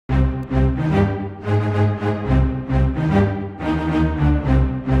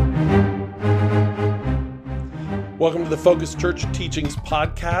Welcome to the Focus Church Teachings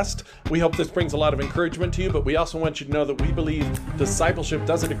Podcast. We hope this brings a lot of encouragement to you, but we also want you to know that we believe discipleship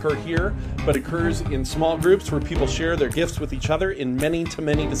doesn't occur here, but occurs in small groups where people share their gifts with each other in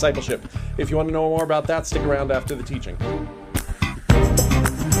many-to-many discipleship. If you want to know more about that, stick around after the teaching.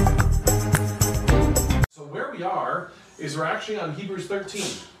 So where we are is we're actually on Hebrews 13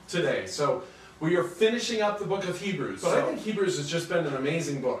 today. So we are finishing up the book of Hebrews. But I think Hebrews has just been an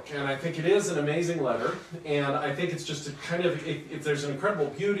amazing book, and I think it is an amazing letter, and I think it's just a kind of, there's an incredible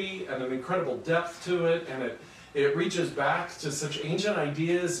beauty and an incredible depth to it, and it reaches back to such ancient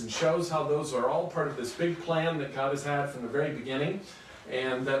ideas and shows how those are all part of this big plan that God has had from the very beginning,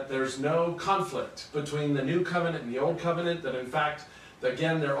 and that there's no conflict between the new covenant and the old covenant, that in fact,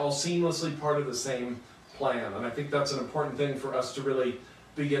 again, they're all seamlessly part of the same plan. And I think that's an important thing for us to really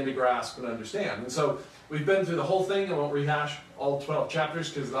begin to grasp and understand. And so we've been through the whole thing. I won't rehash all 12 chapters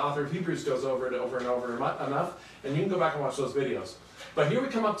because the author of Hebrews goes over it over and over enough, and you can go back and watch those videos. But here we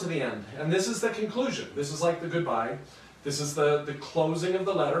come up to the end, and this is the conclusion. This is like the goodbye. This is the closing of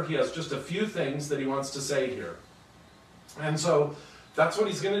the letter. He has just a few things that he wants to say here. And so that's what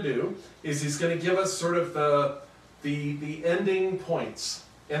he's going to do, is he's going to give us sort of the ending points.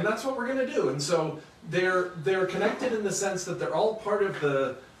 And that's what we're going to do. And so they're connected in the sense that they're all part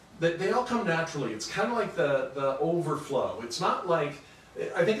of they all come naturally. It's kind of like the overflow. It's not like,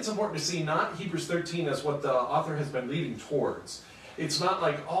 I think it's important to see not Hebrews 13 as what the author has been leading towards. It's not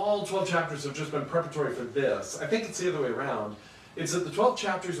like all 12 chapters have just been preparatory for this. I think it's the other way around. It's that the 12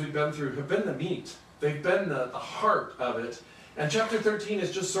 chapters we've been through have been the meat. They've been the heart of it. And chapter 13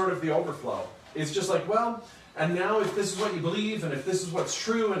 is just sort of the overflow. It's just like, well, and now if this is what you believe, and if this is what's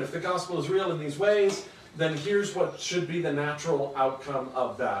true, and if the gospel is real in these ways, then here's what should be the natural outcome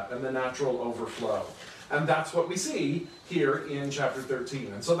of that, and the natural overflow. And that's what we see here in chapter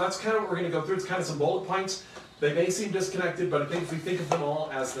 13. And so that's kind of what we're going to go through. It's kind of some bullet points. They may seem disconnected, but I think if we think of them all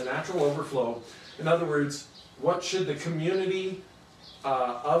as the natural overflow, in other words, what should the community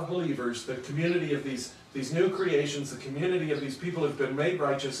of believers, the community of these new creations, the community of these people who've been made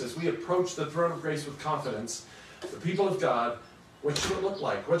righteous, as we approach the throne of grace with confidence, the people of God, what should it look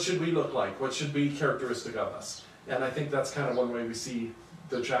like? What should we look like? What should be characteristic of us? And I think that's kind of one way we see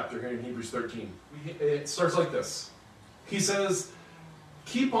the chapter here in Hebrews 13. It starts like this. He says,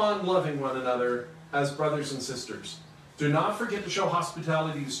 keep on loving one another as brothers and sisters. Do not forget to show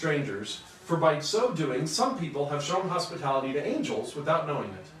hospitality to strangers, for by so doing, some people have shown hospitality to angels without knowing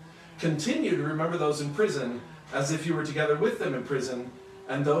it. Continue to remember those in prison as if you were together with them in prison,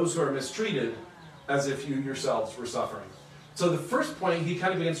 and those who are mistreated as if you yourselves were suffering. So the first point he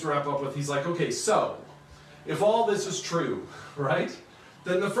kind of begins to wrap up with, he's like, okay, so if all this is true, right,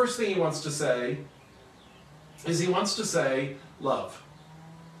 then the first thing he wants to say is he wants to say love,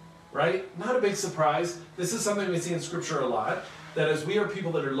 right? Not a big surprise. This is something we see in Scripture a lot, that as we are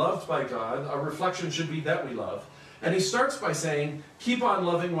people that are loved by God, our reflection should be that we love. And he starts by saying, keep on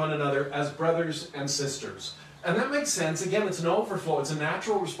loving one another as brothers and sisters. And that makes sense. Again, it's an overflow. It's a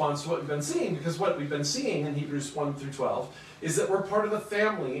natural response to what we've been seeing, because what we've been seeing in Hebrews 1 through 12 is that we're part of the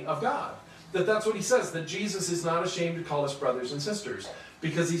family of God. That's what he says, that Jesus is not ashamed to call us brothers and sisters,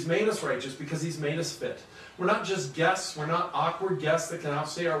 because he's made us righteous, because he's made us fit. We're not just guests. We're not awkward guests that can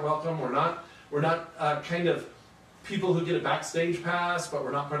outstay our welcome. We're not kind of people who get a backstage pass, but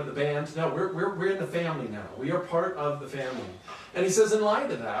we're not part of the band. No, we're in the family now. We are part of the family. And he says, in light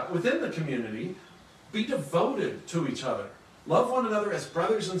of that, within the community, be devoted to each other. Love one another as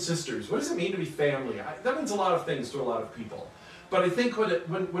brothers and sisters. What does it mean to be family? That means a lot of things to a lot of people. But I think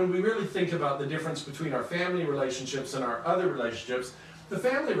when we really think about the difference between our family relationships and our other relationships, the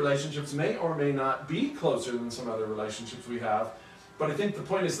family relationships may or may not be closer than some other relationships we have. But I think the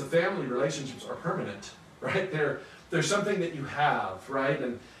point is the family relationships are permanent, right? They're something that you have, right?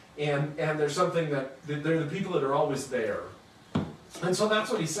 And there's something that they're the people that are always there. And so that's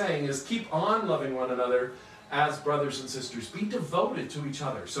what he's saying, is keep on loving one another as brothers and sisters. Be devoted to each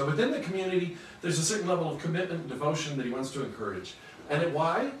other. So within the community, there's a certain level of commitment and devotion that he wants to encourage. And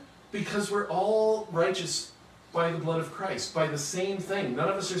why? Because we're all righteous by the blood of Christ, by the same thing. None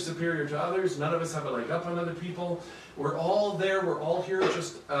of us are superior to others. None of us have a leg up on other people. We're all there. We're all here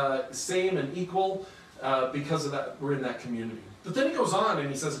just same and equal because of that. We're in that community. But then he goes on and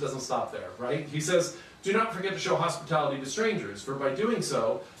he says it doesn't stop there, right? He says, do not forget to show hospitality to strangers, for by doing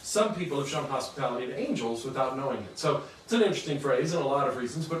so, some people have shown hospitality to angels without knowing it. So it's an interesting phrase and a lot of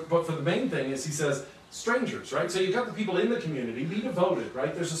reasons, but for the main thing is he says strangers, right? So you've got the people in the community, be devoted,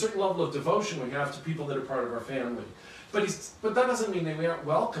 right? There's a certain level of devotion we have to people that are part of our family. But that doesn't mean that we aren't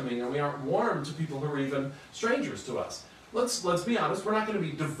welcoming and we aren't warm to people who are even strangers to us. let's be honest, we're not going to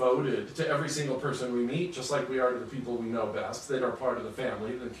be devoted to every single person we meet, just like we are to the people we know best, that are part of the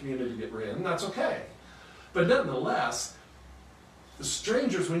family, the community that we're in. That's okay. But nonetheless, the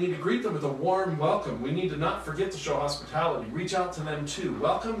strangers, we need to greet them with a warm welcome. We need to not forget to show hospitality. Reach out to them too.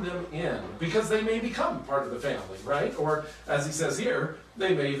 Welcome them in, because they may become part of the family, right? Or, as he says here,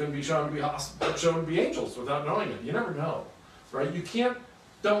 they may even be shown to be angels without knowing it. You never know, right? You can't,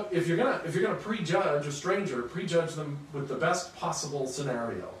 if you're gonna prejudge a stranger, prejudge them with the best possible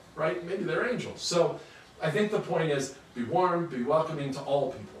scenario, right? Maybe they're angels. So I think the point is, be warm, be welcoming to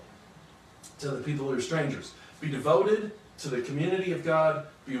all people, to the people who are strangers. Be devoted to the community of God,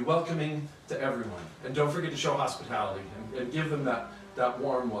 be welcoming to everyone. And don't forget to show hospitality and give them that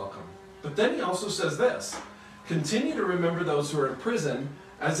warm welcome. But then he also says this, continue to remember those who are in prison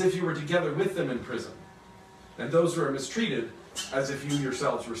as if you were together with them in prison, and those who are mistreated as if you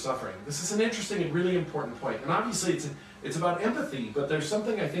yourselves were suffering. This is an interesting and really important point. And obviously it's about empathy, but there's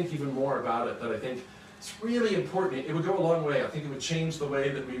something I think even more about it that I think is really important. It would go a long way. I think it would change the way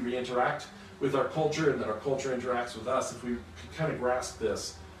that we interact with our culture and that our culture interacts with us if we could kind of grasp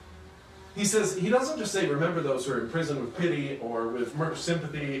this. He says, he doesn't just say remember those who are in prison with pity or with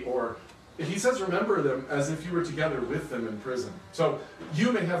sympathy, or he says remember them as if you were together with them in prison. So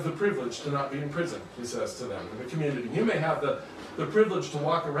you may have the privilege to not be in prison, he says to them, in the community. You may have the privilege to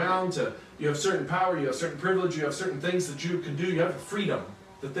walk around, you have certain power, you have certain privilege, you have certain things that you can do, you have freedom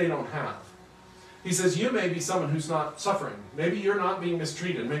that they don't have. He says, you may be someone who's not suffering. Maybe you're not being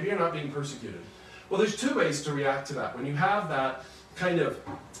mistreated. Maybe you're not being persecuted. Well, there's two ways to react to that. When you have that kind of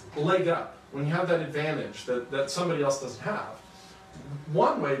leg up, when you have that advantage that somebody else doesn't have,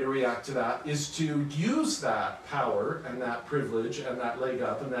 one way to react to that is to use that power and that privilege and that leg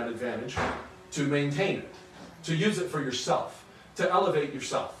up and that advantage to maintain it, to use it for yourself, to elevate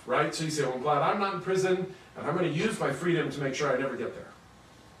yourself, right? So you say, well, I'm glad I'm not in prison, and I'm going to use my freedom to make sure I never get there.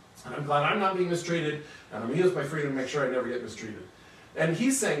 And I'm glad I'm not being mistreated, and I'm going to use my freedom to make sure I never get mistreated. And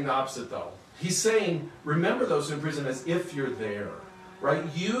he's saying the opposite, though. He's saying, remember those in prison as if you're there, right?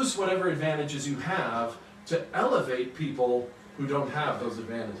 Use whatever advantages you have to elevate people who don't have those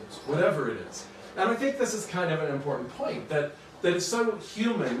advantages, whatever it is. And I think this is kind of an important point, that it's so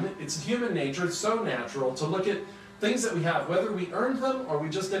human, it's human nature, it's so natural to look at things that we have, whether we earned them or we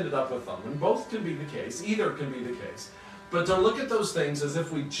just ended up with them. And both can be the case, either can be the case. But to look at those things as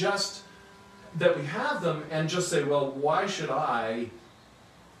if we have them and just say, well, why should I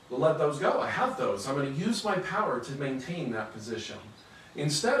let those go? I have those. I'm going to use my power to maintain that position.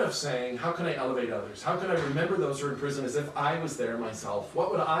 Instead of saying, how can I elevate others? How can I remember those who are in prison as if I was there myself?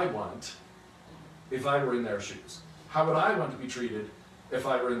 What would I want if I were in their shoes? How would I want to be treated if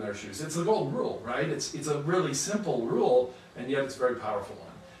I were in their shoes? It's the golden rule, right? It's a really simple rule, and yet it's a very powerful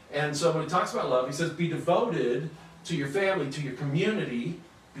one. And so when he talks about love, he says, be devoted to your family, to your community,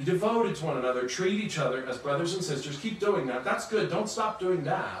 be devoted to one another, treat each other as brothers and sisters. Keep doing that. That's good. Don't stop doing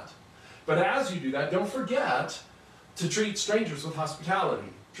that. But as you do that, don't forget to treat strangers with hospitality.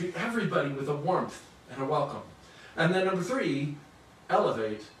 Treat everybody with a warmth and a welcome. And then number 3,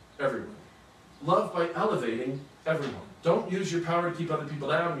 elevate everyone. Love by elevating everyone. Don't use your power to keep other people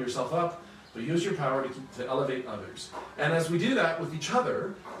down and yourself up, but use your power to elevate others. And as we do that with each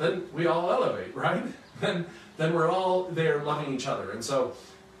other, then we all elevate, right? Then we're all there loving each other. And so,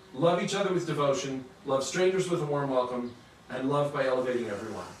 love each other with devotion, love strangers with a warm welcome, and love by elevating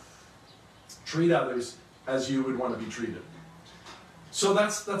everyone. Treat others as you would want to be treated. So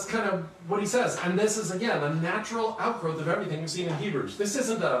that's kind of what he says. And this is, again, a natural outgrowth of everything we've seen in Hebrews. This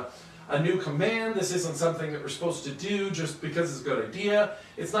isn't a new command. This isn't something that we're supposed to do just because it's a good idea.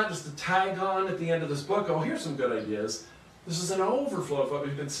 It's not just a tag on at the end of this book, oh, here's some good ideas. This is an overflow of what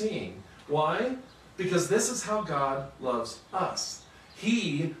we've been seeing. Why? Because this is how God loves us.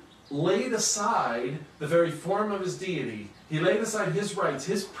 He laid aside the very form of his deity. He laid aside his rights,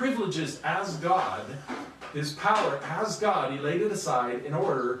 his privileges as God, his power as God. He laid it aside in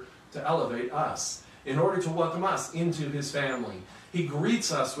order to elevate us, in order to welcome us into his family. He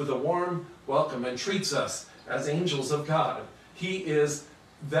greets us with a warm welcome and treats us as angels of God. He is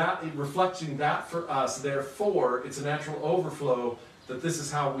reflecting that for us. Therefore, it's a natural overflow that this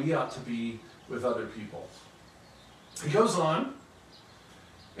is how we ought to be with other people. He goes on,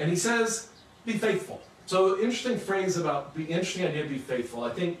 and he says, be faithful. So, interesting phrase about, interesting idea, be faithful.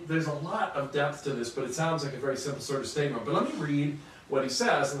 I think there's a lot of depth to this, but it sounds like a very simple sort of statement. But let me read what he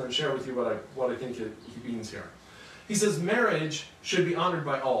says and then share with you what I think he means here. He says, marriage should be honored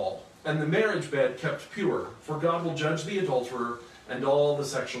by all, and the marriage bed kept pure, for God will judge the adulterer and all the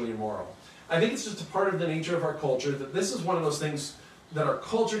sexually immoral. I think it's just a part of the nature of our culture that this is one of those things that our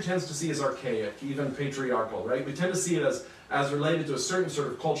culture tends to see as archaic, even patriarchal, right? We tend to see it as related to a certain sort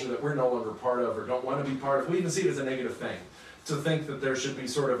of culture that we're no longer part of or don't want to be part of. We even see it as a negative thing, to think that there should be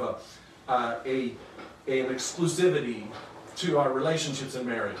sort of an exclusivity to our relationships in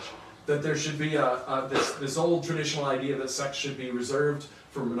marriage, that there should be this old traditional idea that sex should be reserved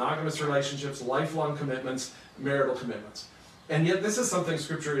for monogamous relationships, lifelong commitments, marital commitments. And yet this is something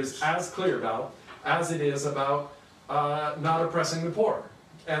Scripture is as clear about as it is about not oppressing the poor.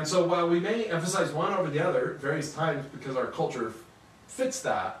 And so while we may emphasize one over the other at various times because our culture fits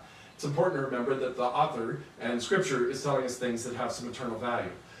that, it's important to remember that the author and Scripture is telling us things that have some eternal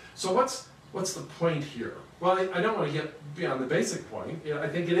value. So what's the point here? Well, I don't want to get beyond the basic point. I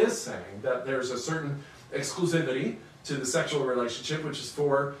think it is saying that there's a certain exclusivity to the sexual relationship, which is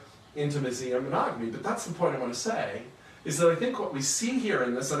for intimacy and monogamy. But that's the point I want to say, is that I think what we see here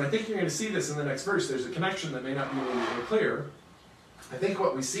in this, and I think you're going to see this in the next verse, there's a connection that may not be really clear. I think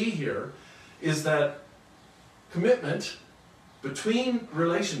what we see here is that commitment between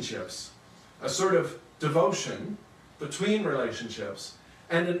relationships, a sort of devotion between relationships,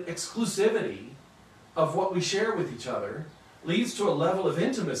 and an exclusivity of what we share with each other leads to a level of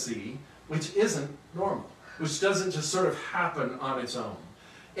intimacy which isn't normal, which doesn't just sort of happen on its own.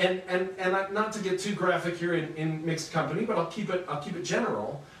 And not to get too graphic here in mixed company, but I'll keep it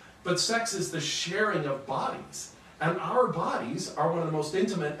general. But sex is the sharing of bodies, and our bodies are one of the most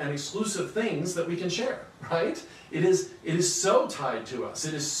intimate and exclusive things that we can share. Right? It is so tied to us.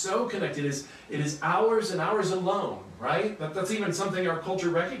 It is so connected. It is ours and ours alone. Right? That's even something our culture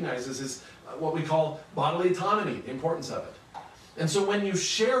recognizes is what we call bodily autonomy, the importance of it. And so when you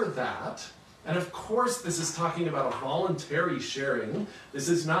share that. And of course, this is talking about a voluntary sharing.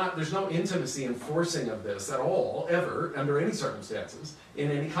 There's no intimacy and forcing of this at all, ever, under any circumstances,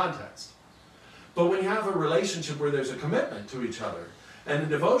 in any context. But when you have a relationship where there's a commitment to each other, and a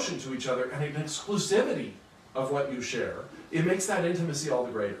devotion to each other, and an exclusivity of what you share, it makes that intimacy all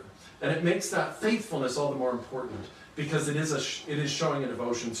the greater. And it makes that faithfulness all the more important, because it is showing a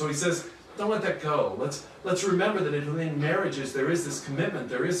devotion. So he says, don't let that go. Let's remember that within marriages there is this commitment,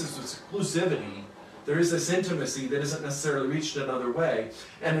 there is this exclusivity, there is this intimacy that isn't necessarily reached another way.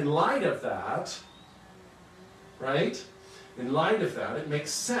 And in light of that, right? In light of that, it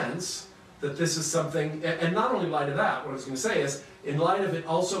makes sense that this is something, and not only in light of that, what I was going to say is, in light of it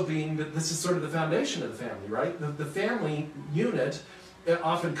also being that this is sort of the foundation of the family, right? The family unit, it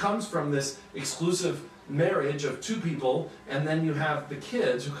often comes from this exclusive marriage of two people, and then you have the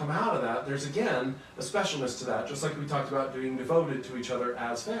kids who come out of that. There's again a specialness to that, just like we talked about being devoted to each other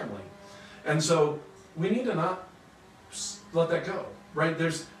as family. And so we need to not let that go, right?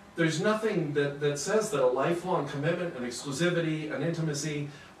 There's nothing that says that a lifelong commitment, an exclusivity, an intimacy,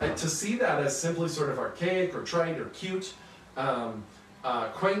 to see that as simply sort of archaic or trite or cute,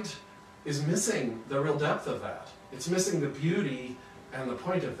 quaint, is missing the real depth of that. It's missing the beauty and the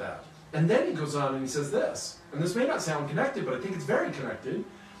point of that. And then he goes on and he says this, and this may not sound connected, but I think it's very connected.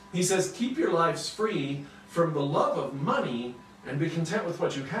 He says, keep your lives free from the love of money and be content with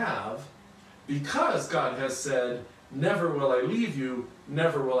what you have, because God has said, never will I leave you,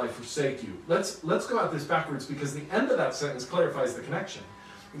 never will I forsake you. Let's go at this backwards, because the end of that sentence clarifies the connection.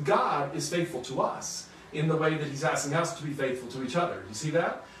 God is faithful to us in the way that he's asking us to be faithful to each other. You see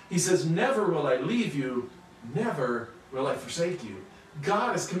that? He says, never will I leave you, never will I forsake you.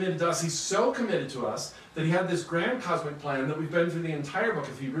 God is committed to us. He's so committed to us that he had this grand cosmic plan that we've been through the entire book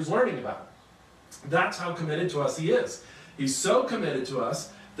of Hebrews learning about. That's how committed to us he is. He's so committed to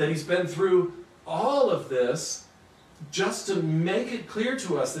us that he's been through all of this just to make it clear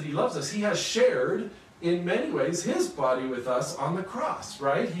to us that he loves us. He has shared, in many ways, his body with us on the cross,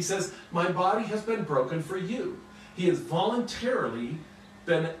 right? He says, my body has been broken for you. He has voluntarily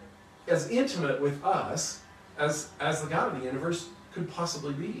been as intimate with us as the God of the universe could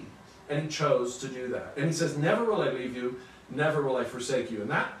possibly be. And he chose to do that. And he says, never will I leave you, never will I forsake you.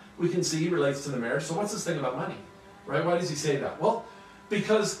 And that, we can see, relates to the marriage. So what's this thing about money? Right? Why does he say that? Well,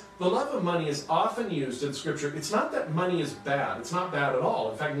 because the love of money is often used in Scripture. It's not that money is bad. It's not bad at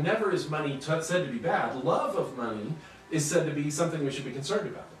all. In fact, never is money said to be bad. Love of money is said to be something we should be concerned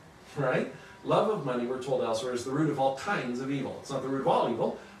about. Right? Love of money, we're told elsewhere, is the root of all kinds of evil. It's not the root of all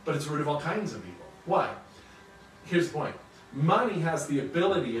evil, but it's the root of all kinds of evil. Why? Here's the point. Money has the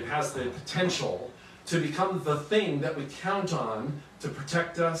ability, it has the potential to become the thing that we count on to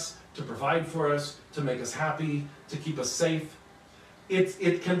protect us, to provide for us, to make us happy, to keep us safe.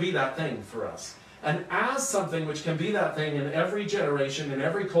 It can be that thing for us. And as something which can be that thing in every generation, in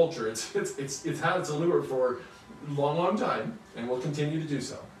every culture, it's had its allure for a long, long time, and will continue to do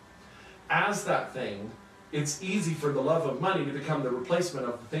so. As that thing, it's easy for the love of money to become the replacement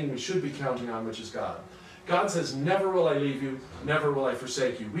of the thing we should be counting on, which is God. God says, never will I leave you, never will I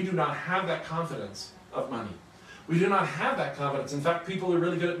forsake you. We do not have that confidence of money. We do not have that confidence. In fact, people who are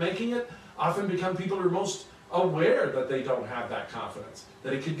really good at making it often become people who are most aware that they don't have that confidence,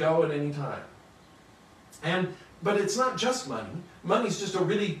 that it could go at any time. But it's not just money. Money's just a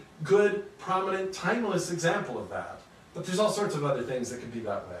really good, prominent, timeless example of that. But there's all sorts of other things that can be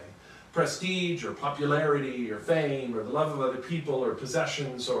that way. Prestige, or popularity, or fame, or the love of other people, or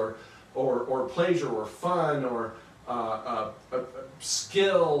possessions, or pleasure, or fun, or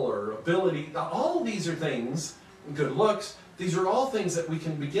skill, or ability. All of these are things, good looks, these are all things that we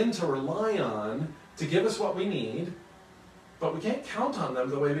can begin to rely on to give us what we need, but we can't count on them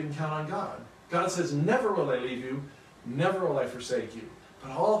the way we can count on God. God says, never will I leave you, never will I forsake you.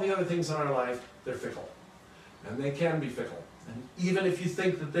 But all the other things in our life, they're fickle. And they can be fickle. And even if you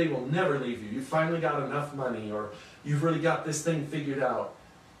think that they will never leave you, you finally got enough money, or you've really got this thing figured out,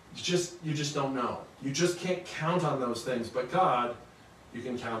 you just don't know. You just can't count on those things. But God, you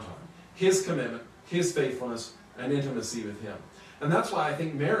can count on. His commitment, His faithfulness, and intimacy with Him. And that's why I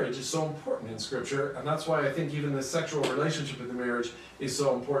think marriage is so important in Scripture, and that's why I think even the sexual relationship in the marriage is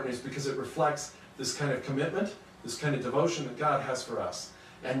so important, is because it reflects this kind of commitment, this kind of devotion that God has for us.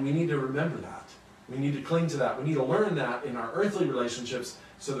 And we need to remember that. We need to cling to that. We need to learn that in our earthly relationships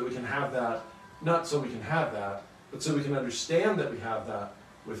so that we can have that, not so we can have that, but so we can understand that we have that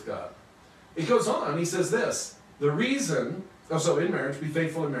with God. It goes on, he says this, the reason, so in marriage, be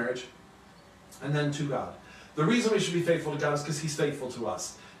faithful in marriage, and then to God. The reason we should be faithful to God is because He's faithful to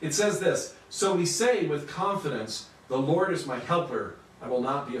us. It says this, so we say with confidence, the Lord is my helper, I will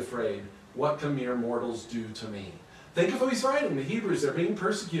not be afraid. What can mere mortals do to me? Think of who he's writing, the Hebrews, they're being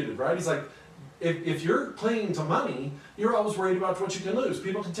persecuted, right? He's like, if you're clinging to money, you're always worried about what you can lose.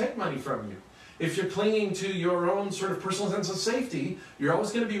 People can take money from you. If you're clinging to your own sort of personal sense of safety, you're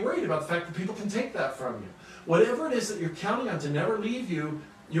always going to be worried about the fact that people can take that from you. Whatever it is that you're counting on to never leave you,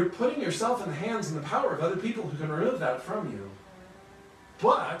 you're putting yourself in the hands and the power of other people who can remove that from you.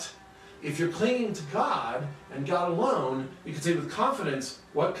 But if you're clinging to God and God alone, you can say with confidence,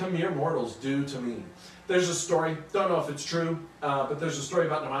 what can mere mortals do to me? There's a story, don't know if it's true, but there's a story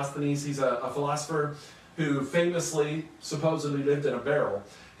about Demosthenes. He's a philosopher who famously, supposedly lived in a barrel.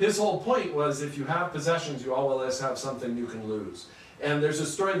 His whole point was if you have possessions, you always have something you can lose. And there's a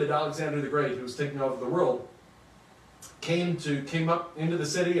story that Alexander the Great, who was taking over the world, came up into the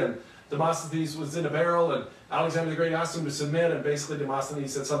city, and Demosthenes was in a barrel, and Alexander the Great asked him to submit, and basically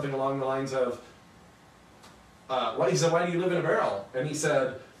Demosthenes said something along the lines of, he said, why do you live in a barrel? And he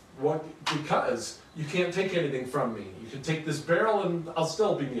said, because you can't take anything from me. You can take this barrel and I'll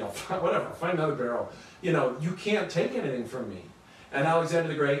still be me. Whatever, find another barrel. You know, you can't take anything from me. And Alexander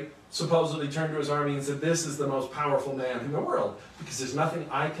the Great supposedly turned to his army and said, this is the most powerful man in the world, because there's nothing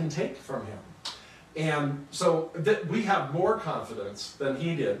I can take from him. And so we have more confidence than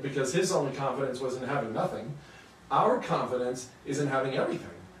he did, because his only confidence was in having nothing. Our confidence is in having everything,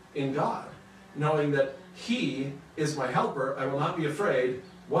 in God, knowing that He is my helper, I will not be afraid.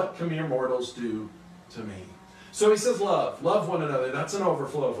 What can mere mortals do to me? So he says love one another. That's an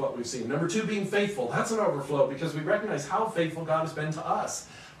overflow of what we've seen. Number two, being faithful. That's an overflow because we recognize how faithful God has been to us.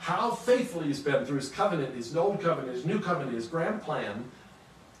 How faithful He's been through His covenant, His old covenant, His new covenant, His grand plan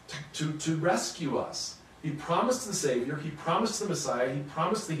to rescue us. He promised the Savior, He promised the Messiah, He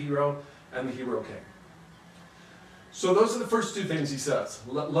promised the hero, and the hero came. So those are the first two things he says.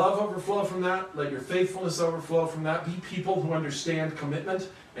 Let love overflow from that. Let your faithfulness overflow from that. Be people who understand commitment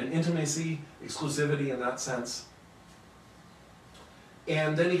and intimacy, exclusivity in that sense.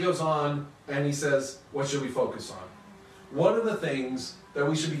 And then he goes on and he says, what should we focus on? What are the things that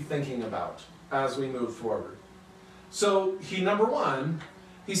we should be thinking about as we move forward? So number one,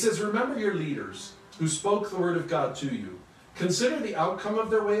 he says, remember your leaders who spoke the word of God to you. Consider the outcome of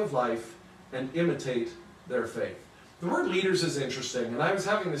their way of life and imitate their faith. The word leaders is interesting, and I was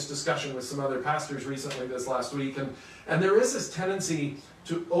having this discussion with some other pastors recently this last week, and there is this tendency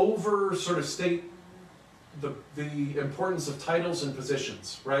to state the importance of titles and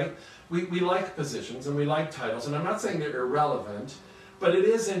positions, right? We like positions and we like titles, and I'm not saying they're irrelevant, but it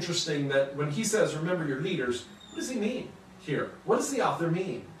is interesting that when he says, remember your leaders, what does he mean here? What does the author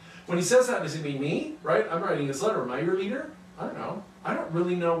mean? When he says that, does he mean me, right? I'm writing his letter, am I your leader? I don't know. I don't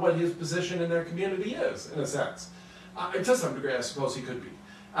really know what his position in their community is, in a sense. To some degree, I suppose he could be.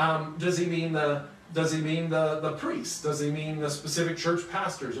 Does he mean the priests? Does he mean the specific church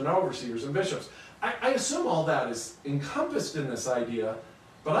pastors and overseers and bishops? I assume all that is encompassed in this idea,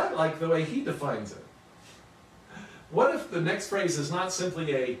 but I like the way he defines it. What if the next phrase is not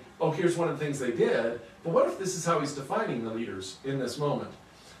simply oh, here's one of the things they did, But what if this is how he's defining the leaders in this moment?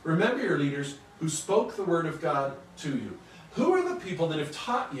 Remember your leaders who spoke the word of God to you. Who are the people that have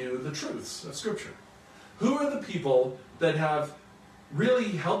taught you the truths of Scripture? Who are the people that have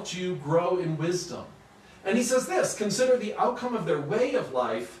really helped you grow in wisdom? And he says this, consider the outcome of their way of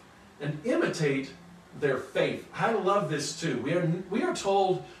life and imitate their faith. I love this too. We are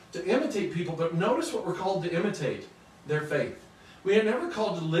told to imitate people, but notice what we're called to imitate, their faith. We are never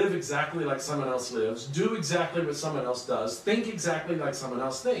called to live exactly like someone else lives, do exactly what someone else does, think exactly like someone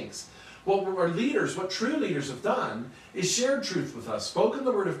else thinks. What our leaders, what true leaders have done, is shared truth with us, spoken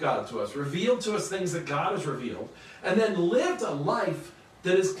the word of God to us, revealed to us things that God has revealed, and then lived a life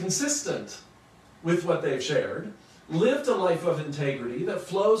that is consistent with what they've shared, lived a life of integrity that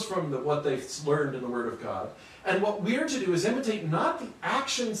flows from what they've learned in the Word of God. And what we're to do is imitate not the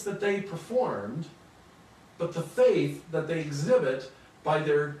actions that they performed, but the faith that they exhibit by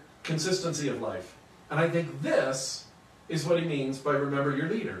their consistency of life. And I think this is what he means by remember your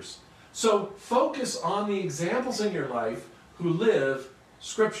leaders. So focus on the examples in your life who live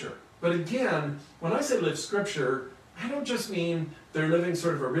Scripture. But again, when I say live Scripture, I don't just mean they're living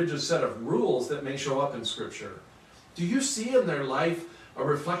sort of a rigid set of rules that may show up in Scripture. Do you see in their life a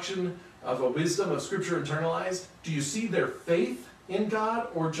reflection of a wisdom of Scripture internalized? Do you see their faith in God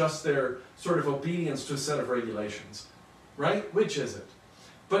or just their sort of obedience to a set of regulations? Right? Which is it?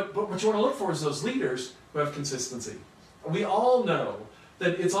 But what you want to look for is those leaders who have consistency. We all know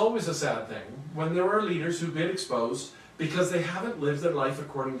that it's always a sad thing when there are leaders who get exposed because they haven't lived their life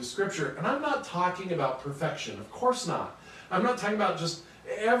according to Scripture. And I'm not talking about perfection. Of course not. I'm not talking about just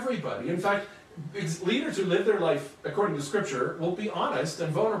everybody. In fact, leaders who live their life according to Scripture will be honest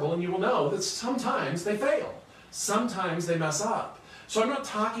and vulnerable, and you will know that sometimes they fail. Sometimes they mess up. So I'm not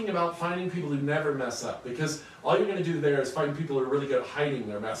talking about finding people who never mess up, because all you're going to do there is find people who are really good at hiding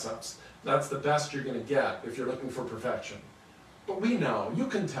their mess-ups. That's the best you're going to get if you're looking for perfection. But we know, you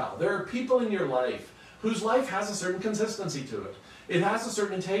can tell, there are people in your life whose life has a certain consistency to it. It has a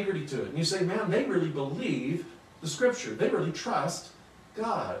certain integrity to it. And you say, man, they really believe the Scripture. They really trust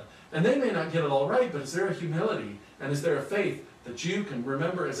God. And they may not get it all right, but is there a humility and is there a faith that you can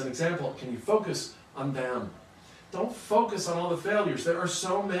remember as an example? Can you focus on them? Don't focus on all the failures. There are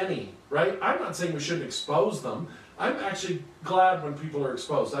so many, right? I'm not saying we shouldn't expose them. I'm actually glad when people are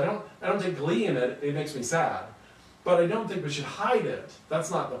exposed. I don't take glee in it. It makes me sad. But I don't think we should hide it.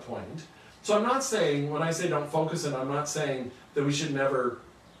 That's not the point. So I'm not saying, when I say don't focus it, I'm not saying that we should never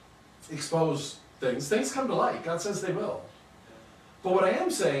expose things. Things come to light. God says they will. But what I am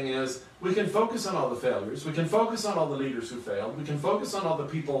saying is, we can focus on all the failures. We can focus on all the leaders who failed. We can focus on all the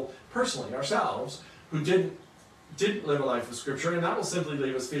people, personally, ourselves, who didn't live a life of Scripture, and that will simply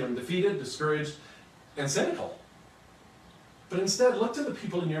leave us feeling defeated, discouraged, and cynical. But instead, look to the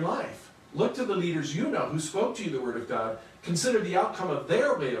people in your life. Look to the leaders you know who spoke to you the Word of God. Consider the outcome of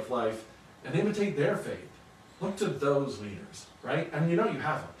their way of life and imitate their faith. Look to those leaders, right? And you know you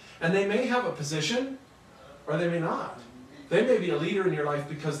have them. And they may have a position, or they may not. They may be a leader in your life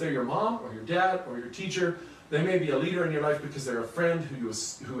because they're your mom, or your dad, or your teacher. They may be a leader in your life because they're a friend who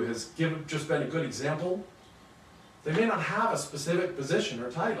has just been a good example. They may not have a specific position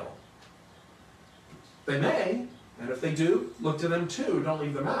or title. They may, and if they do, look to them too. Don't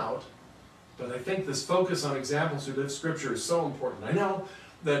leave them out. But I think this focus on examples who live Scripture is so important. I know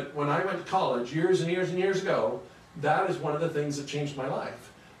that when I went to college years and years and years ago, that is one of the things that changed my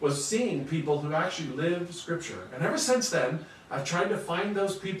life, was seeing people who actually live Scripture. And ever since then, I've tried to find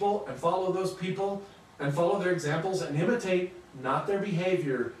those people and follow those people and follow their examples and imitate not their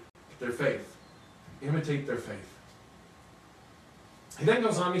behavior, but their faith. Imitate their faith. He then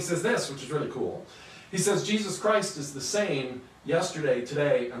goes on, he says this, which is really cool. He says, Jesus Christ is the same yesterday,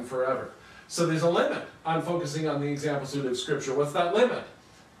 today, and forever. So there's a limit on focusing on the examples who live Scripture. What's that limit?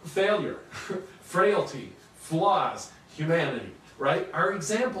 Failure, frailty, flaws, humanity, right? Our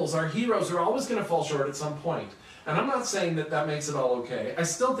examples, our heroes are always going to fall short at some point. And I'm not saying that that makes it all okay. I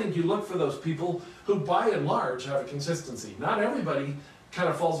still think you look for those people who, by and large, have a consistency. Not everybody kind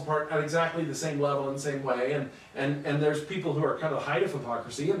of falls apart at exactly the same level in the same way. And there's people who are kind of the height of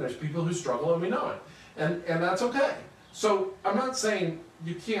hypocrisy, and there's people who struggle, and we know it. And that's okay. So I'm not saying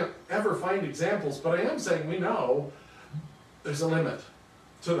you can't ever find examples, but I am saying we know there's a limit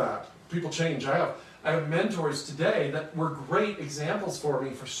to that. People change. I have mentors today that were great examples for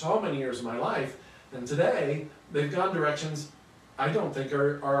me for so many years of my life, and today they've gone directions I don't think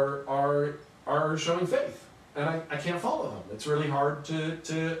are showing faith, and I can't follow them. It's really hard it's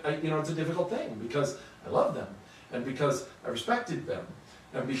a difficult thing because I love them, and because I respected them,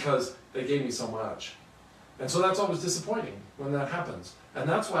 and because they gave me so much. And so that's always disappointing when that happens. And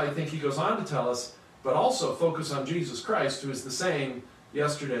that's why I think he goes on to tell us, but also focus on Jesus Christ, who is the same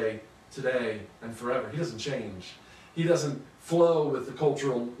yesterday, today, and forever. He doesn't change. He doesn't flow with the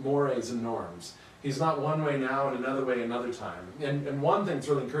cultural mores and norms. He's not one way now and another way another time. And one thing that's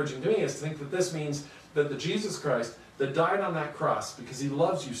really encouraging to me is to think that this means that the Jesus Christ that died on that cross, because he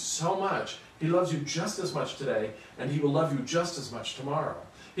loves you so much, he loves you just as much today, and he will love you just as much tomorrow.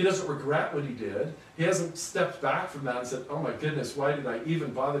 He doesn't regret what he did. He hasn't stepped back from that and said, oh my goodness, why did I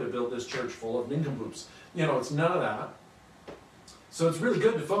even bother to build this church full of nincompoops? You know, it's none of that. So it's really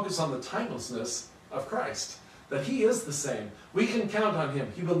good to focus on the timelessness of Christ, that he is the same. We can count on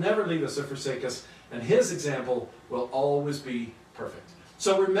him. He will never leave us or forsake us, and his example will always be perfect.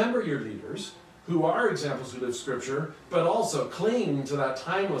 So remember your leaders, who are examples who live Scripture, but also cling to that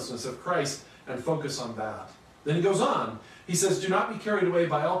timelessness of Christ and focus on that. Then he goes on. He says, do not be carried away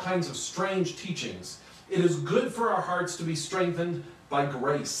by all kinds of strange teachings. It is good for our hearts to be strengthened by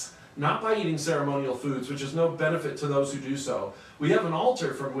grace, not by eating ceremonial foods, which is no benefit to those who do so. We have an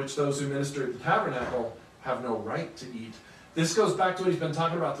altar from which those who minister at the tabernacle have no right to eat. This goes back to what he's been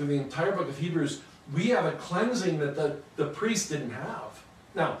talking about through the entire book of Hebrews. We have a cleansing that the priest didn't have.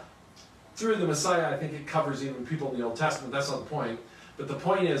 Now, through the Messiah, I think it covers even people in the Old Testament. That's not the point. But the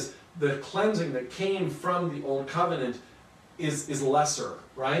point is, the cleansing that came from the Old Covenant is lesser,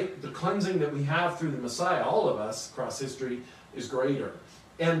 right? The cleansing that we have through the Messiah, all of us across history, is greater.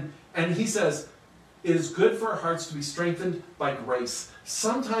 And he says, it is good for our hearts to be strengthened by grace.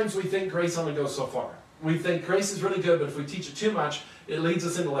 Sometimes we think grace only goes so far. We think grace is really good, but if we teach it too much, it leads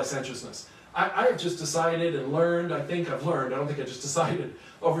us into licentiousness. I have just decided and learned, I don't think I just decided,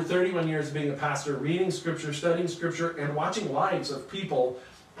 over 31 years of being a pastor, reading Scripture, studying Scripture, and watching lives of people,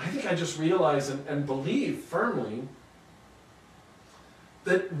 I think I just realize and believe firmly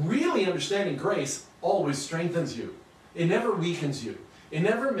that really understanding grace always strengthens you. It never weakens you. It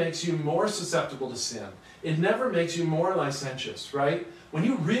never makes you more susceptible to sin. It never makes you more licentious, right? When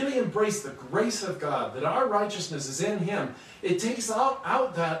you really embrace the grace of God, that our righteousness is in him, it takes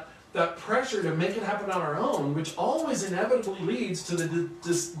out that pressure to make it happen on our own, which always inevitably leads to the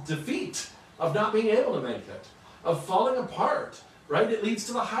defeat of not being able to make it, of falling apart, right? It leads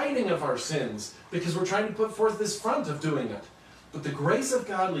to the hiding of our sins because we're trying to put forth this front of doing it. But the grace of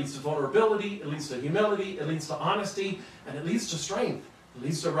God leads to vulnerability, it leads to humility, it leads to honesty, and it leads to strength, it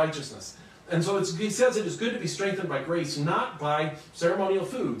leads to righteousness. And so he says it is good to be strengthened by grace, not by ceremonial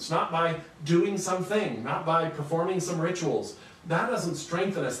foods, not by doing something, not by performing some rituals. That doesn't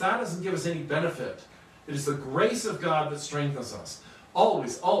strengthen us. That doesn't give us any benefit. It is the grace of God that strengthens us.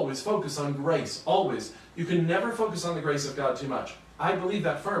 Always, always focus on grace. Always. You can never focus on the grace of God too much. I believe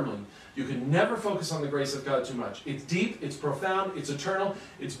that firmly. You can never focus on the grace of God too much. It's deep, it's profound, it's eternal,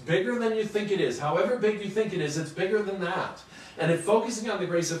 it's bigger than you think it is. However big you think it is, it's bigger than that. And if focusing on the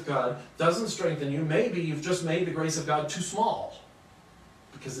grace of God doesn't strengthen you, maybe you've just made the grace of God too small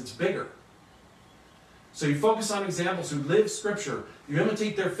because it's bigger. So you focus on examples who live Scripture. You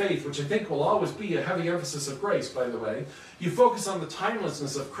imitate their faith, which I think will always be a heavy emphasis of grace, by the way. You focus on the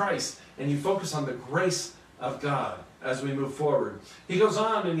timelessness of Christ, and you focus on the grace of God as we move forward. He goes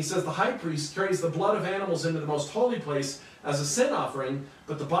on and he says, the high priest carries the blood of animals into the most holy place as a sin offering,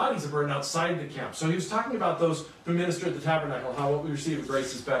 but the bodies are burned outside the camp. So he was talking about those who minister at the tabernacle, how what we receive of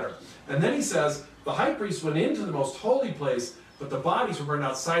grace is better. And then he says, the high priest went into the most holy place, but the bodies were burned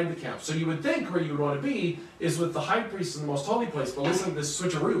outside the camp. So you would think where you would want to be is with the high priest in the most holy place, but listen to this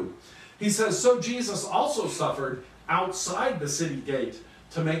switcheroo. He says, so Jesus also suffered outside the city gate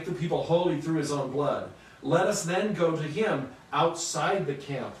to make the people holy through his own blood. Let us then go to him outside the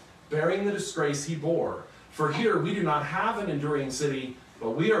camp, bearing the disgrace he bore. For here we do not have an enduring city,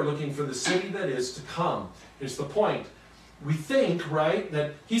 but we are looking for the city that is to come. Here's the point. We think, right,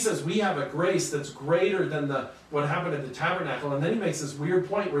 that he says we have a grace that's greater than what happened at the tabernacle, and then he makes this weird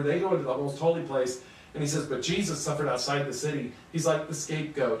point where they go into the most holy place, and he says, but Jesus suffered outside the city. He's like the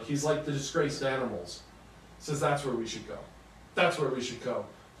scapegoat. He's like the disgraced animals. He says that's where we should go. That's where we should go,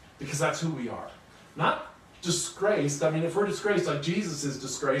 because that's who we are. Not disgraced. I mean, if we're disgraced like Jesus is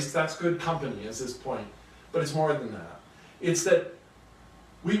disgraced, that's good company, is his point. But it's more than that. It's that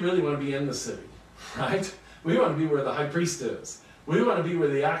we really want to be in the city, right? We want to be where the high priest is. We want to be where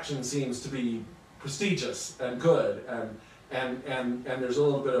the action seems to be prestigious and good, and there's a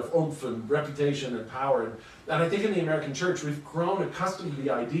little bit of oomph and reputation and power. And I think in the American church, we've grown accustomed to the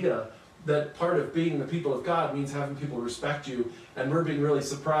idea that part of being the people of God means having people respect you, and we're being really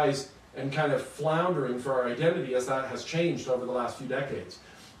surprised and kind of floundering for our identity as that has changed over the last few decades.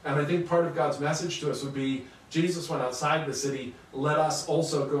 And I think part of God's message to us would be, Jesus went outside the city, let us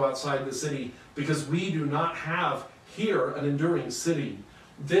also go outside the city, because we do not have here an enduring city.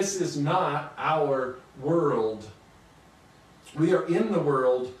 This is not our world. We are in the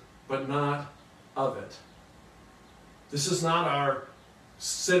world, but not of it. This is not our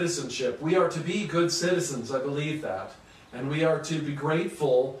citizenship. We are to be good citizens, I believe that. And we are to be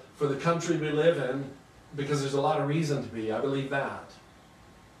grateful for the country we live in, because there's a lot of reason to be. I believe that.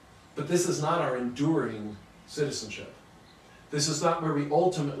 But this is not our enduring citizenship. This is not where we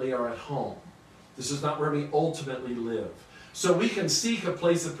ultimately are at home. This is not where we ultimately live. So we can seek a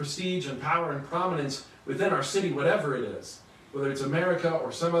place of prestige and power and prominence within our city, whatever it is. Whether it's America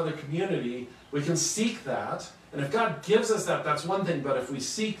or some other community, we can seek that. And if God gives us that, that's one thing. But if we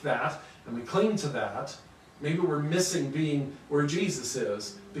seek that and we cling to that, maybe we're missing being where Jesus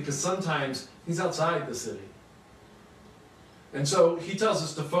is, because sometimes he's outside the city. And so he tells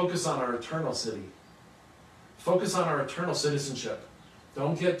us to focus on our eternal city. Focus on our eternal citizenship.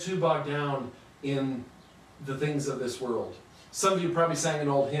 Don't get too bogged down in the things of this world. Some of you probably sang an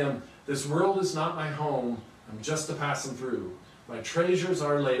old hymn, "This world is not my home, I'm just a passing through. My treasures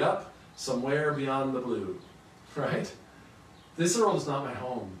are laid up somewhere beyond the blue." Right? This world is not my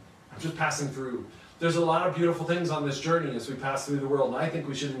home. I'm just passing through. There's a lot of beautiful things on this journey as we pass through the world, and I think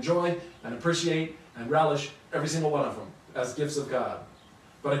we should enjoy and appreciate and relish every single one of them as gifts of God.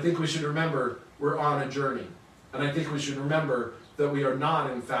 But I think we should remember we're on a journey. And I think we should remember that we are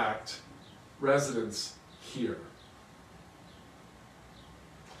not, in fact, residents here.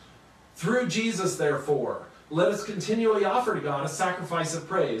 Through Jesus, therefore, let us continually offer to God a sacrifice of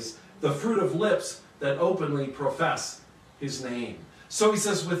praise, the fruit of lips that openly profess his name. So he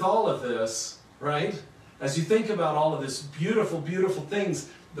says, with all of this, right, as you think about all of this beautiful, beautiful things,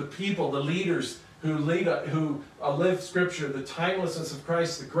 the people, the leaders who live Scripture, the timelessness of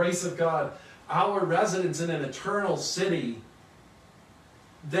Christ, the grace of God, our residence in an eternal city,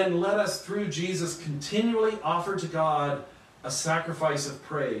 then let us, through Jesus, continually offer to God a sacrifice of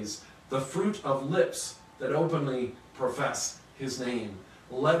praise, the fruit of lips that openly profess his name.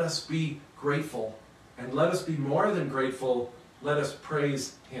 Let us be grateful, and let us be more than grateful. Let us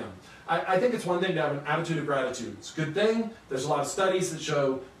praise him. I think it's one thing to have an attitude of gratitude. It's a good thing. There's a lot of studies that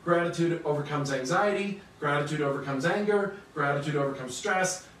show gratitude overcomes anxiety, gratitude overcomes anger, gratitude overcomes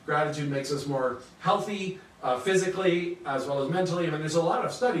stress, gratitude makes us more healthy physically as well as mentally. I mean, there's a lot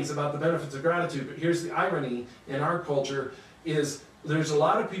of studies about the benefits of gratitude, but here's the irony in our culture is there's a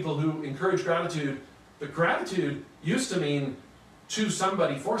lot of people who encourage gratitude, but gratitude used to mean to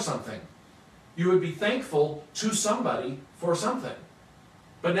somebody for something. You would be thankful to somebody for something.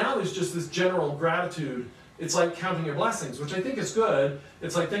 But now there's just this general gratitude. It's like counting your blessings, which I think is good.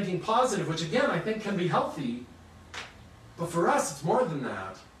 It's like thinking positive, which again I think can be healthy. But for us, it's more than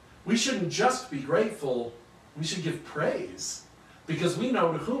that. We shouldn't just be grateful, we should give praise. Because we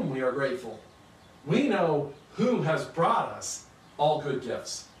know to whom we are grateful. We know who has brought us all good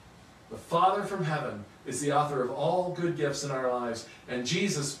gifts. The Father from heaven is the author of all good gifts in our lives. And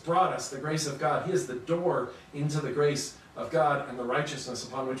Jesus brought us the grace of God. He is the door into the grace of God and the righteousness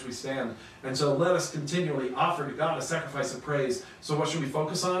upon which we stand. And so let us continually offer to God a sacrifice of praise. So what should we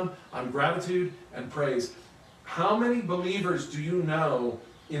focus on? On gratitude and praise. How many believers do you know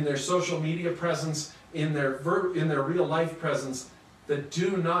in their social media presence, in their real life presence, that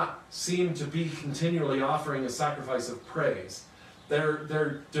do not seem to be continually offering a sacrifice of praise?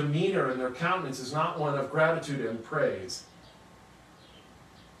 Their demeanor and their countenance is not one of gratitude and praise.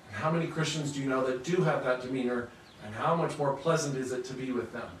 And how many Christians do you know that do have that demeanor, and how much more pleasant is it to be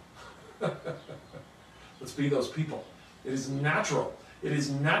with them? Let's be those people. It is natural. It is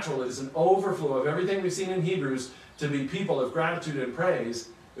natural. It is an overflow of everything we've seen in Hebrews to be people of gratitude and praise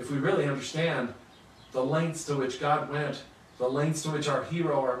if we really understand the lengths to which God went, the lengths to which our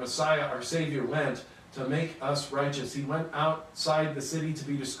hero, our Messiah, our Savior went to make us righteous. He went outside the city to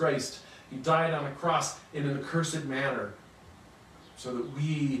be disgraced. He died on a cross in an accursed manner so that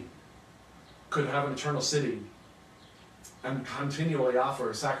we could have an eternal city and continually offer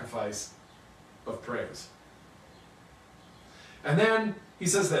a sacrifice of praise. And then he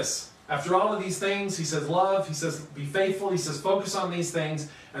says this. After all of these things, he says love, he says be faithful, he says focus on these things,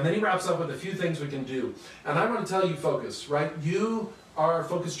 and then he wraps up with a few things we can do. And I want to tell you focus, right? You are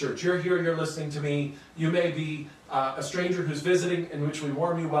Focus Church. You're here, you're listening to me. You may be a stranger who's visiting, in which we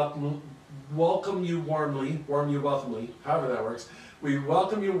welcome you warmly, however that works. We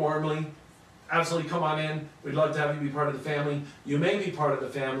welcome you warmly. Absolutely, come on in. We'd love to have you be part of the family. You may be part of the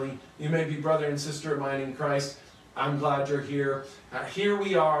family. You may be brother and sister of mine in Christ. I'm glad you're here. Here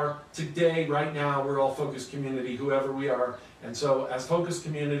we are today, right now. We're all Focus Community, whoever we are. And so as Focus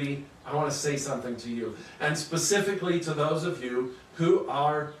Community, I want to say something to you. And specifically to those of you who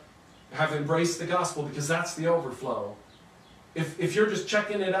have embraced the gospel, because that's the overflow. If you're just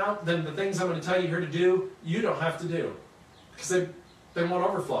checking it out, then the things I'm going to tell you here to do, you don't have to do. Because they won't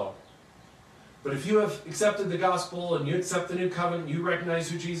overflow. But if you have accepted the gospel and you accept the new covenant, you recognize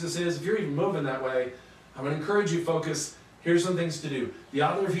who Jesus is, if you're even moving that way, I'm going to encourage you, focus. Here's some things to do. The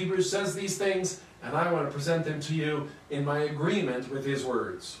author of Hebrews says these things, and I want to present them to you in my agreement with his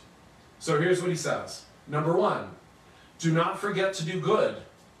words. So here's what he says. Number 1, do not forget to do good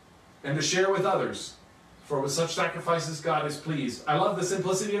and to share with others, for with such sacrifices God is pleased. I love the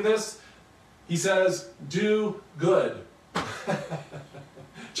simplicity of this. He says, do good.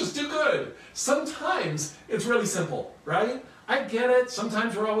 Just do good. Sometimes it's really simple, right? I get it.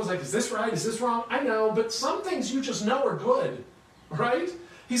 Sometimes we're always like, is this right? Is this wrong? I know, but some things you just know are good, right?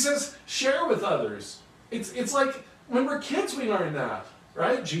 He says, share with others. It's like when we're kids we learn that,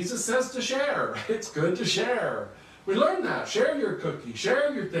 right? Jesus says to share. It's good to share. We learn that. Share your cookie.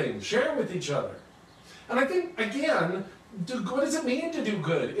 Share your things. Share with each other. And I think, again, what does it mean to do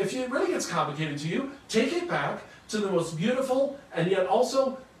good? If it really gets complicated to you, take it back to the most beautiful and yet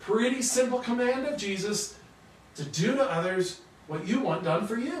also pretty simple command of Jesus to do to others what you want done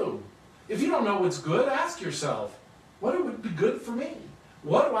for you. If you don't know what's good, ask yourself, what would be good for me?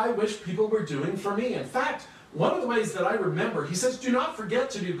 What do I wish people were doing for me? In fact, one of the ways that I remember, he says, do not forget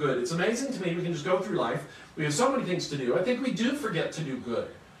to do good. It's amazing to me, we can just go through life. We have so many things to do. I think we do forget to do good.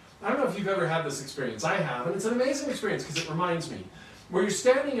 I don't know if you've ever had this experience. I have, and it's an amazing experience because it reminds me. Where you're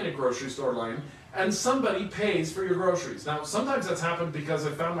standing in a grocery store line and somebody pays for your groceries. Now, sometimes that's happened because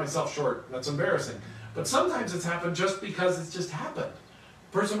I found myself short. That's embarrassing. But sometimes it's happened just because it's just happened.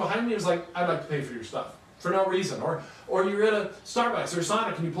 The person behind me was like, I'd like to pay for your stuff. For no reason. Or you're at a Starbucks or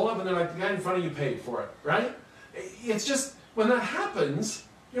Sonic and you pull up and they're like, the guy in front of you paid for it, right? It's just, when that happens,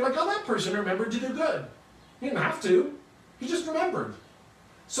 you're like, oh, that person remembered to do good. He didn't have to. He just remembered.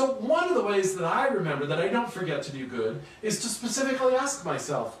 So one of the ways that I remember that I don't forget to do good is to specifically ask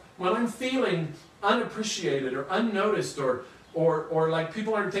myself, when I'm feeling unappreciated or unnoticed or like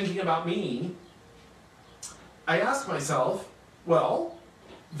people aren't thinking about me, I ask myself, well,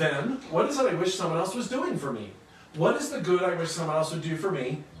 then what is it I wish someone else was doing for me? What is the good I wish someone else would do for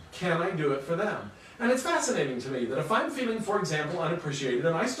me? Can I do it for them? And it's fascinating to me that if I'm feeling, for example, unappreciated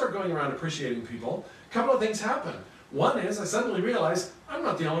and I start going around appreciating people, a couple of things happen. One is I suddenly realize I'm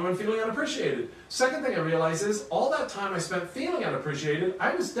not the only one feeling unappreciated. Second thing I realize is all that time I spent feeling unappreciated,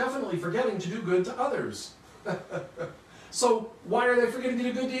 I was definitely forgetting to do good to others. So why are they forgetting to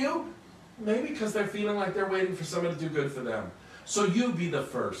do good to you? Maybe because they're feeling like they're waiting for someone to do good for them. So you be the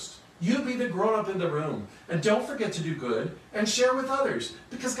first. You be the grown-up in the room. And don't forget to do good and share with others.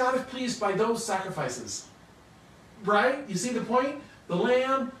 Because God is pleased by those sacrifices. Right? You see the point? The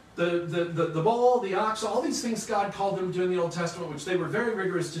lamb, the bull, the ox, all these things God called them to do in the Old Testament, which they were very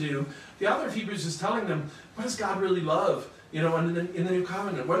rigorous to do. The author of Hebrews is telling them, what does God really love? You know, in the New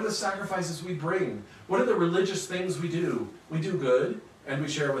Covenant, what are the sacrifices we bring? What are the religious things we do? We do good and we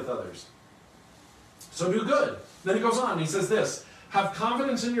share with others. So do good. Then he goes on, he says this, have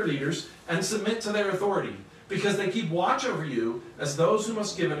confidence in your leaders and submit to their authority, because they keep watch over you as those who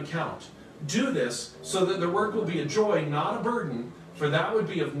must give an account. Do this so that their work will be a joy, not a burden, for that would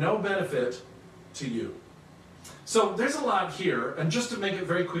be of no benefit to you. So there's a lot here, and just to make it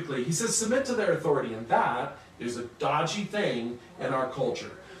very quickly, he says submit to their authority, and that is a dodgy thing in our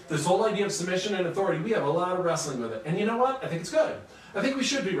culture. This whole idea of submission and authority, we have a lot of wrestling with it. And you know what? I think it's good. I think we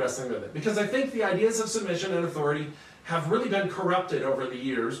should be wrestling with it, because I think the ideas of submission and authority have really been corrupted over the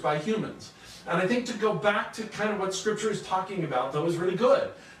years by humans. And I think to go back to kind of what Scripture is talking about, though, is really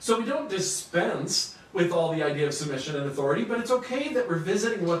good. So we don't dispense with all the idea of submission and authority, but it's okay that we're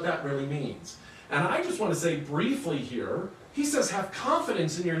visiting what that really means. And I just want to say briefly here, he says have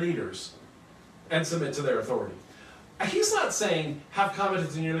confidence in your leaders and submit to their authority. He's not saying have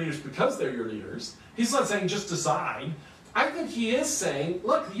confidence in your leaders because they're your leaders. He's not saying just decide. I think he is saying,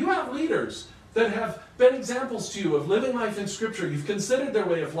 look, you have leaders that have been examples to you of living life in Scripture. You've considered their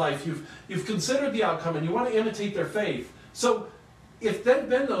way of life. You've considered the outcome, and you want to imitate their faith. So if they've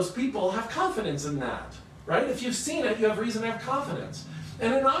been those people, have confidence in that, right? If you've seen it, you have reason to have confidence.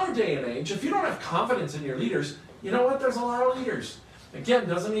 And in our day and age, if you don't have confidence in your leaders, you know what? There's a lot of leaders. Again,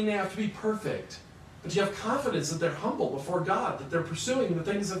 doesn't mean they have to be perfect. But you have confidence that they're humble before God, that they're pursuing the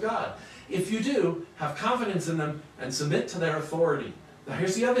things of God. If you do, have confidence in them and submit to their authority. Now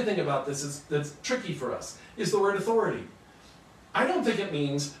here's the other thing about this that's tricky for us, is the word authority. I don't think it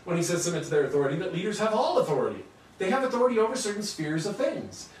means, when he says submit to their authority, that leaders have all authority. They have authority over certain spheres of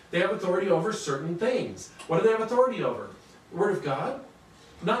things. They have authority over certain things. What do they have authority over? The Word of God,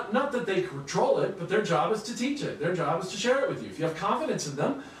 Not that they control it, but their job is to teach it. Their job is to share it with you. If you have confidence in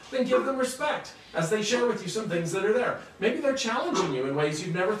them, then give them respect as they share with you some things that are there. Maybe they're challenging you in ways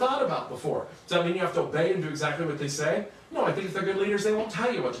you've never thought about before. Does that mean you have to obey and do exactly what they say? No, I think if they're good leaders, they won't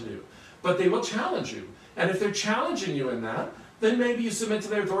tell you what to do. But they will challenge you. And if they're challenging you in that, then maybe you submit to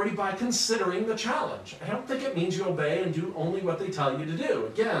their authority by considering the challenge. I don't think it means you obey and do only what they tell you to do.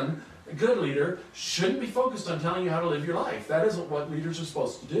 Again, a good leader shouldn't be focused on telling you how to live your life. That isn't what leaders are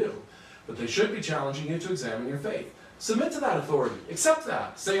supposed to do. But they should be challenging you to examine your faith. Submit to that authority. Accept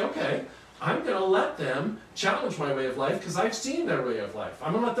that. Say, okay, I'm going to let them challenge my way of life because I've seen their way of life.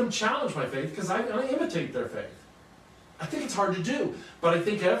 I'm going to let them challenge my faith because I'm going to imitate their faith. I think it's hard to do, but I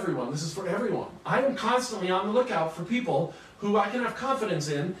think this is for everyone. I am constantly on the lookout for people who I can have confidence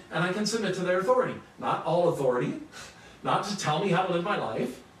in and I can submit to their authority. Not all authority, not to tell me how to live my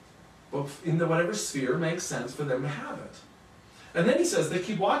life, but in whatever sphere makes sense for them to have it. And then he says they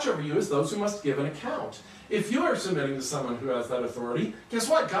keep watch over you as those who must give an account. If you are submitting to someone who has that authority, guess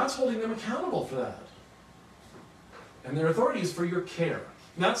what? God's holding them accountable for that. And their authority is for your care.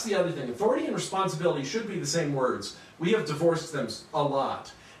 And that's the other thing. Authority and responsibility should be the same words. We have divorced them a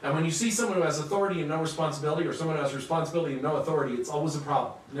lot. And when you see someone who has authority and no responsibility, or someone who has responsibility and no authority, it's always a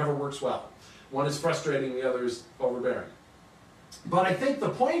problem. It never works well. One is frustrating, the other is overbearing. But I think the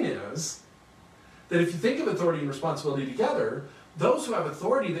point is that if you think of authority and responsibility together, those who have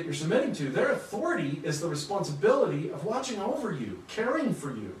authority that you're submitting to, their authority is the responsibility of watching over you, caring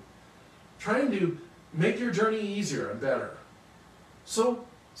for you, trying to make your journey easier and better. So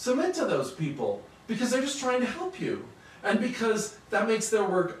submit to those people because they're just trying to help you and because that makes their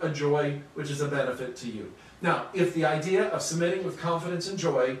work a joy, which is a benefit to you. Now, if the idea of submitting with confidence and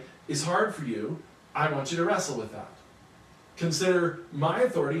joy is hard for you, I want you to wrestle with that. Consider my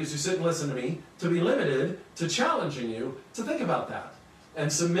authority as you sit and listen to me to be limited to challenging you to think about that.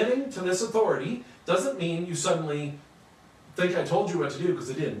 And submitting to this authority doesn't mean you suddenly think I told you what to do,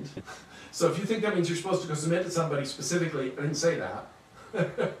 because I didn't. So if you think that means you're supposed to go submit to somebody specifically, I didn't say that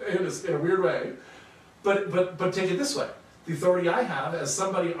in a weird way, but take it this way. The authority I have as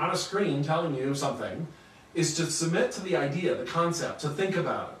somebody on a screen telling you something is to submit to the idea, the concept, to think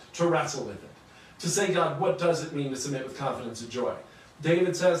about it, to wrestle with it, to say, God, what does it mean to submit with confidence and joy?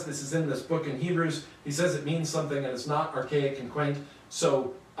 David says, this is in this book in Hebrews, he says it means something and it's not archaic and quaint,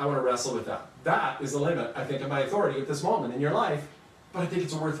 so I want to wrestle with that. That is the limit, I think, of my authority at this moment in your life, but I think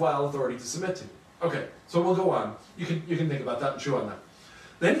it's a worthwhile authority to submit to. Okay, so we'll go on. You can think about that and chew on that.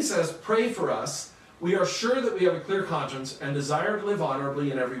 Then he says, pray for us. We are sure that we have a clear conscience and desire to live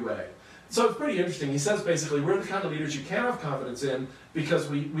honorably in every way. So it's pretty interesting. He says basically, we're the kind of leaders you can have confidence in because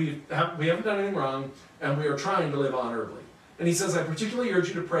we haven't done anything wrong and we are trying to live honorably. And he says, I particularly urge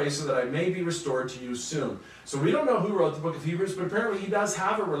you to pray so that I may be restored to you soon. So we don't know who wrote the book of Hebrews, but apparently he does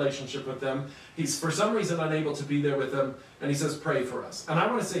have a relationship with them. He's for some reason unable to be there with them, and he says, pray for us. And I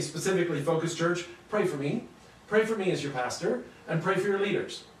want to say specifically, Focus Church, pray for me. Pray for me as your pastor, and pray for your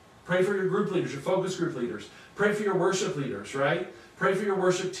leaders. Pray for your group leaders, your focus group leaders. Pray for your worship leaders, right? Pray for your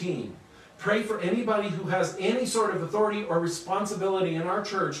worship team. Pray for anybody who has any sort of authority or responsibility in our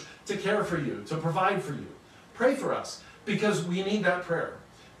church to care for you, to provide for you. Pray for us, because we need that prayer.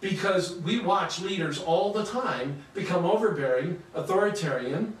 Because we watch leaders all the time become overbearing,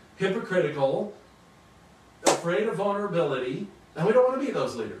 authoritarian, hypocritical, afraid of vulnerability, and we don't want to be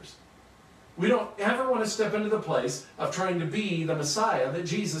those leaders. We don't ever want to step into the place of trying to be the Messiah that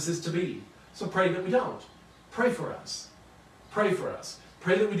Jesus is to be. So pray that we don't. Pray for us. Pray for us.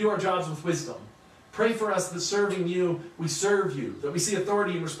 Pray that we do our jobs with wisdom. Pray for us that serving you, we serve you, that we see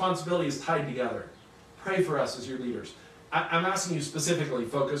authority and responsibility as tied together. Pray for us as your leaders. I'm asking you specifically,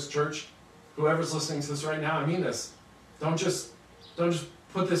 Focus Church, whoever's listening to this right now, I mean this. Don't just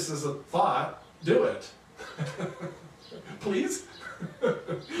put this as a thought. Do it. Please?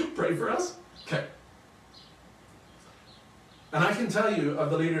 Pray for us? Okay. And I can tell you of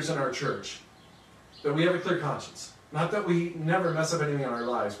the leaders in our church that we have a clear conscience. Not that we never mess up anything in our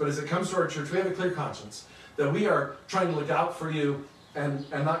lives, but as it comes to our church, we have a clear conscience that we are trying to look out for you and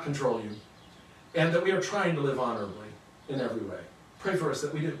not control you, and that we are trying to live honorably in every way. Pray for us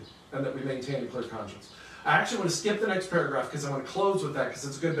that we do, and that we maintain a clear conscience. I actually want to skip the next paragraph because I want to close with that because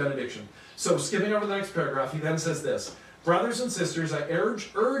it's a good benediction. So skipping over the next paragraph, he then says this, brothers and sisters, I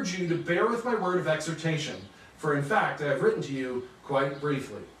urge you to bear with my word of exhortation, for in fact I have written to you quite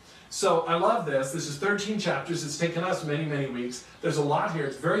briefly. So I love this. This is 13 chapters. It's taken us many, many weeks. There's a lot here.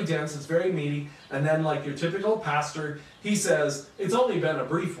 It's very dense. It's very meaty. And then like your typical pastor, he says, it's only been a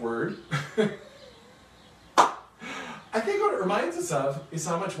brief word. I think what it reminds us of is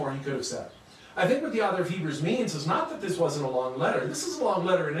how much more he could have said. I think what the author of Hebrews means is not that this wasn't a long letter. This is a long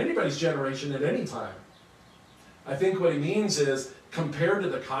letter in anybody's generation at any time. I think what he means is, compared to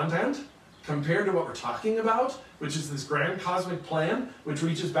the content, compared to what we're talking about, which is this grand cosmic plan, which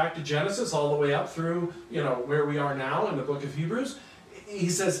reaches back to Genesis all the way up through, where we are now in the book of Hebrews, he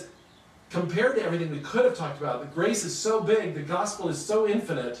says, compared to everything we could have talked about, the grace is so big, the gospel is so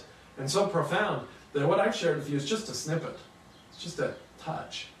infinite and so profound, that what I've shared with you is just a snippet. It's just a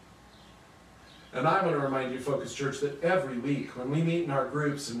touch. And I want to remind you, Focus Church, that every week when we meet in our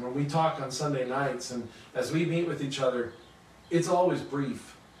groups and when we talk on Sunday nights and as we meet with each other, it's always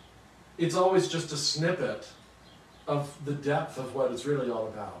brief. It's always just a snippet of the depth of what it's really all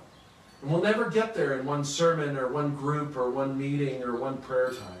about. And we'll never get there in one sermon or one group or one meeting or one prayer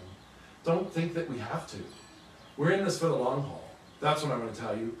time. Don't think that we have to. We're in this for the long haul. That's what I'm going to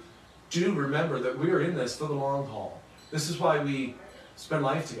tell you. Do remember that we're in this for the long haul. This is why we spend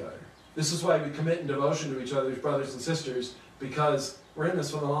life together. This is why we commit in devotion to each other's brothers and sisters, because we're in this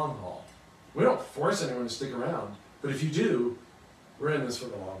for the long haul. We don't force anyone to stick around, but if you do, we're in this for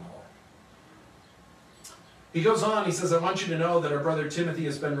the long haul. He goes on, he says, I want you to know that our brother Timothy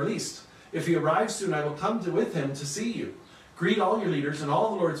has been released. If he arrives soon, I will come with him to see you. Greet all your leaders and all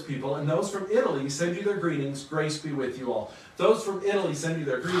the Lord's people, and those from Italy send you their greetings. Grace be with you all. Those from Italy send you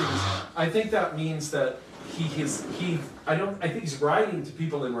their greetings. I think that means that I think he's writing to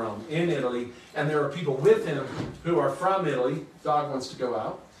people in Rome, in Italy, and there are people with him who are from Italy. Dog wants to go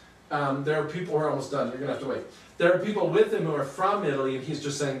out. There are people, we're almost done, you're going to have to wait. There are people with him who are from Italy, and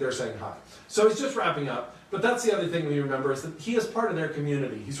they're saying hi. So he's just wrapping up. But that's the other thing we remember, is that he is part of their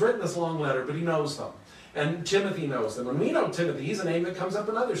community. He's written this long letter, but he knows them. And Timothy knows them. And we know Timothy, he's a name that comes up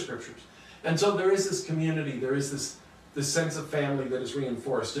in other scriptures. And so there is this community, there is this sense of family that is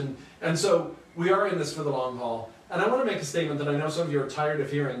reinforced. And so we are in this for the long haul. And I want to make a statement that I know some of you are tired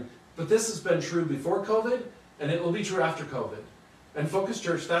of hearing, but this has been true before COVID, and it will be true after COVID. And Focus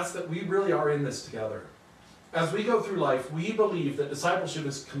Church, that's that we really are in this together. As we go through life, we believe that discipleship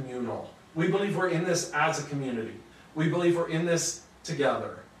is communal. We believe we're in this as a community. We believe we're in this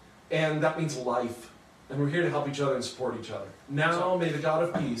together. And that means life. And we're here to help each other and support each other. Now may the God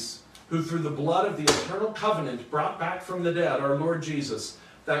of peace, who through the blood of the eternal covenant brought back from the dead our Lord Jesus,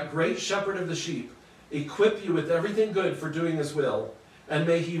 that great shepherd of the sheep, equip you with everything good for doing his will, and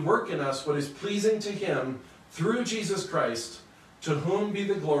may he work in us what is pleasing to him through Jesus Christ, to whom be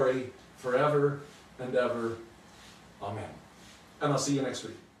the glory forever and ever. Amen. And I'll see you next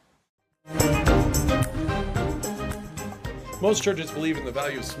week. Most churches believe in the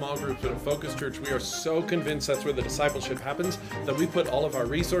value of small groups, but at Focus Church, we are so convinced that's where the discipleship happens that we put all of our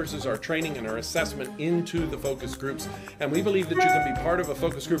resources, our training, and our assessment into the focus groups. And we believe that you can be part of a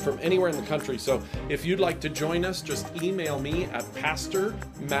focus group from anywhere in the country. So if you'd like to join us, just email me at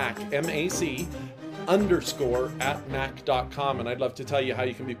pastormac, M-A-C, _@mac.com, and I'd love to tell you how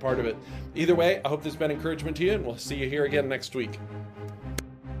you can be part of it. Either way, I hope this has been encouragement to you, and we'll see you here again next week.